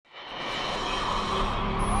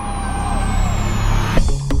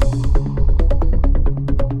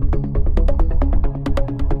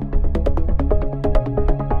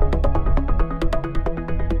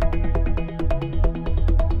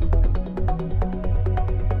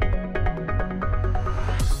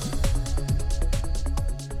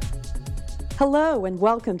Hello and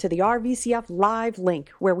welcome to the RVCF Live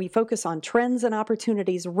Link, where we focus on trends and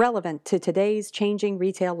opportunities relevant to today's changing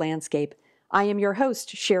retail landscape. I am your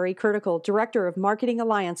host, Sherry Curtical, Director of Marketing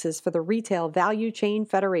Alliances for the Retail Value Chain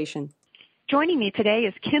Federation. Joining me today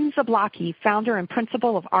is Kim Zablocky, founder and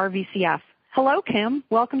principal of RVCF. Hello, Kim.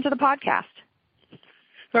 Welcome to the podcast.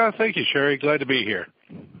 Thank you, Sherry. Glad to be here.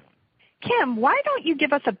 Kim, why don't you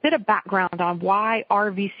give us a bit of background on why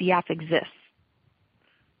RVCF exists?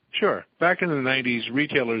 Sure. Back in the 90s,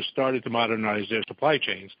 retailers started to modernize their supply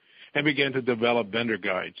chains and began to develop vendor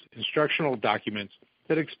guides, instructional documents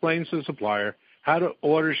that explains to the supplier how the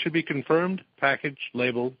orders should be confirmed, packaged,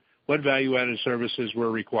 labeled, what value-added services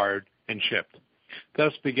were required, and shipped.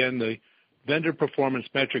 Thus began the vendor performance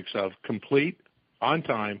metrics of complete,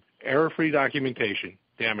 on-time, error-free documentation,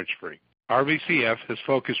 damage-free. RVCF has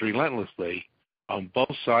focused relentlessly on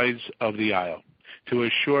both sides of the aisle to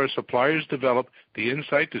assure suppliers develop the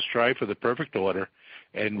insight to strive for the perfect order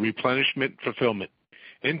and replenishment fulfillment.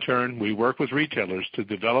 In turn, we work with retailers to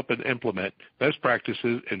develop and implement best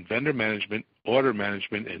practices in vendor management, order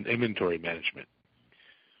management, and inventory management.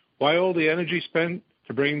 Why all the energy spent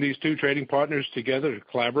to bring these two trading partners together to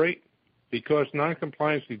collaborate? Because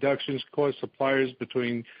noncompliance deductions cost suppliers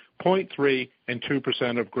between 0.3 and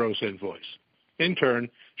 2% of gross invoice. In turn,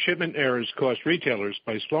 shipment errors cost retailers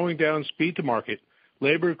by slowing down speed to market,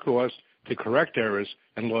 labor costs to correct errors,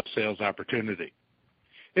 and lost sales opportunity.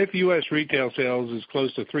 If U.S. retail sales is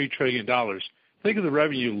close to $3 trillion, think of the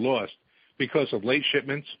revenue lost because of late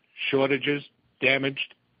shipments, shortages,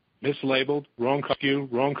 damaged, mislabeled, wrong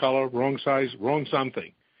SKU, wrong color, wrong size, wrong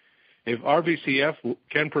something. If RVCF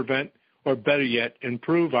can prevent, or better yet,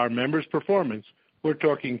 improve our members' performance, we're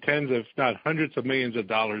talking tens if not hundreds of millions of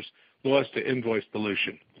dollars lost to invoice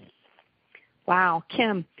dilution. Wow.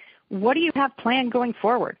 Kim, what do you have planned going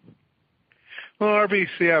forward? Well,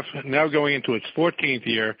 RVCF, now going into its 14th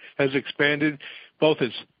year, has expanded both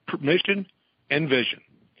its mission and vision.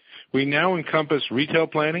 We now encompass retail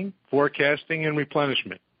planning, forecasting, and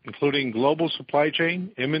replenishment, including global supply chain,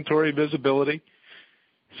 inventory visibility,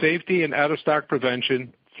 safety and out-of-stock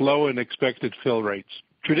prevention, flow and expected fill rates.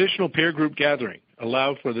 Traditional peer group gathering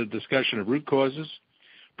allow for the discussion of root causes,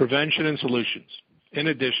 prevention, and solutions. In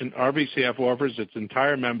addition, RVCF offers its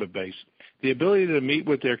entire member base the ability to meet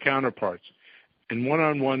with their counterparts in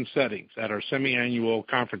one-on-one settings at our semi-annual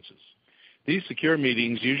conferences. These secure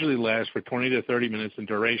meetings usually last for 20 to 30 minutes in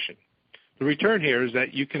duration. The return here is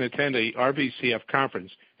that you can attend a RVCF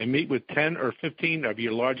conference and meet with 10 or 15 of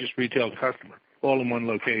your largest retail customers, all in one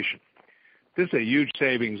location. This is a huge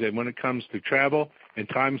savings when it comes to travel and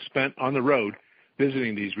time spent on the road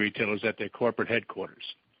visiting these retailers at their corporate headquarters.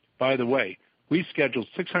 By the way, we scheduled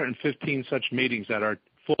 615 such meetings at our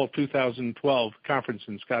fall 2012 conference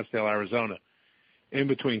in Scottsdale, Arizona, in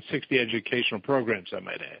between 60 educational programs, I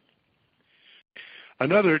might add.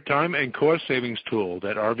 Another time and cost savings tool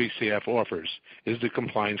that RVCF offers is the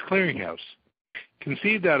Compliance Clearinghouse.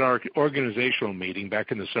 Conceived at our organizational meeting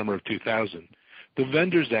back in the summer of 2000, the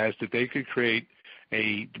vendors asked that they could create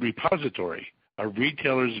a repository of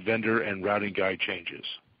retailers' vendor and routing guide changes.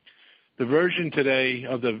 The version today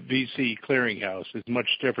of the VC Clearinghouse is much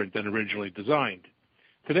different than originally designed.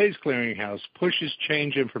 Today's Clearinghouse pushes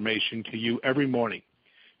change information to you every morning,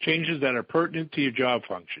 changes that are pertinent to your job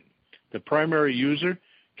function. The primary user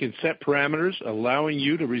can set parameters allowing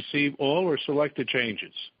you to receive all or selected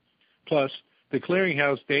changes. Plus, the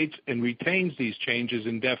Clearinghouse dates and retains these changes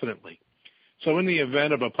indefinitely. So in the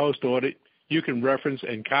event of a post-audit, you can reference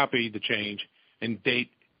and copy the change and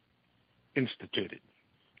date instituted.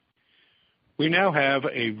 We now have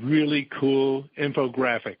a really cool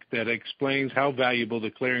infographic that explains how valuable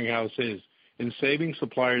the Clearinghouse is in saving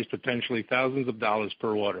suppliers potentially thousands of dollars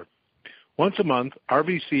per order. Once a month,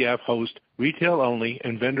 RVCF hosts retail-only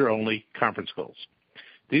and vendor-only conference calls.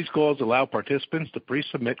 These calls allow participants to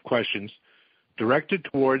pre-submit questions directed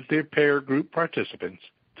towards their peer group participants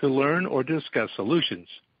to learn or discuss solutions,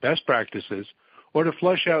 best practices, or to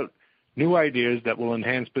flesh out new ideas that will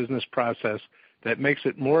enhance business process that makes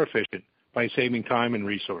it more efficient by saving time and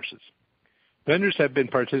resources. Vendors have been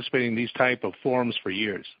participating in these type of forums for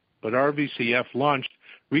years, but RVCF launched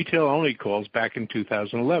retail-only calls back in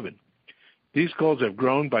 2011. These calls have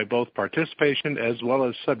grown by both participation as well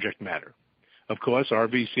as subject matter. Of course,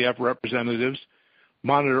 RVCF representatives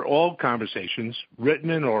monitor all conversations,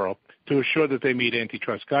 written and oral, to assure that they meet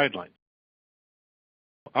antitrust guidelines.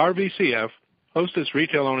 RVCF hosts its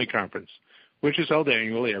retail-only conference, which is held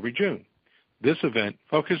annually every June. This event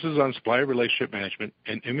focuses on supplier relationship management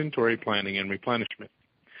and inventory planning and replenishment.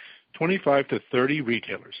 25 to 30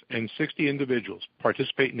 retailers and 60 individuals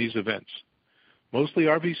participate in these events. Mostly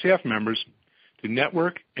RVCF members, to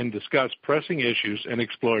network and discuss pressing issues and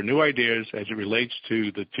explore new ideas as it relates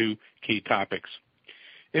to the two key topics.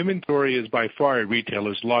 Inventory is by far a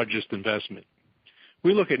retailer's largest investment.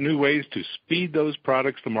 We look at new ways to speed those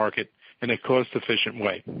products to market in a cost-efficient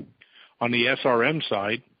way. On the SRM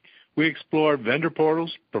side, we explore vendor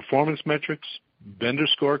portals, performance metrics, vendor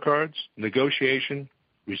scorecards, negotiation,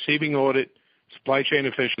 receiving audit, supply chain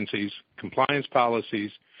efficiencies, compliance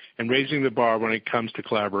policies, and raising the bar when it comes to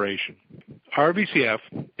collaboration. RVCF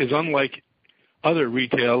is unlike other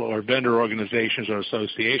retail or vendor organizations or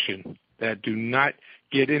associations that do not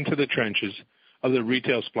get into the trenches of the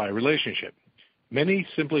retail-supply relationship. Many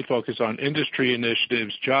simply focus on industry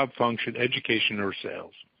initiatives, job function, education, or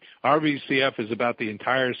sales. RVCF is about the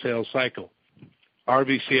entire sales cycle.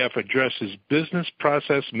 RVCF addresses business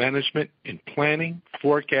process management in planning,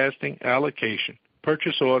 forecasting, allocation,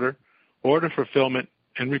 purchase order, order fulfillment,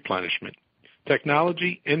 and replenishment,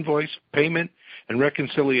 technology, invoice, payment, and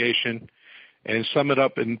reconciliation, and sum it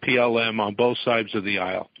up in PLM on both sides of the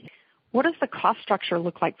aisle. What does the cost structure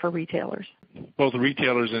look like for retailers? Both the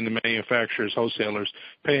retailers and the manufacturers, wholesalers,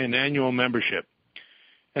 pay an annual membership.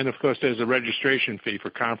 And, of course, there's a registration fee for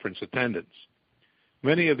conference attendance.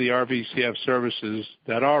 Many of the RVCF services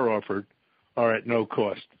that are offered are at no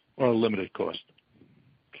cost or limited cost.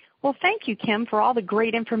 Well, thank you, Kim, for all the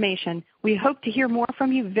great information. We hope to hear more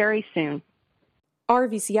from you very soon.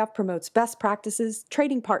 RVCF promotes best practices,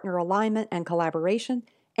 trading partner alignment and collaboration,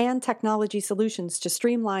 and technology solutions to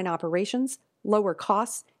streamline operations, lower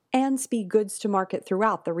costs, and speed goods to market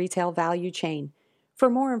throughout the retail value chain. For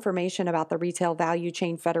more information about the Retail Value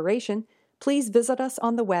Chain Federation, please visit us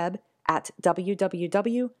on the web at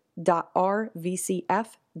www.rvcf.com.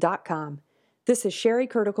 This is Sherry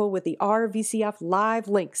Curtical with the RVCF Live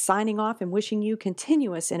Link signing off and wishing you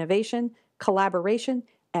continuous innovation, collaboration,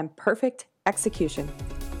 and perfect execution.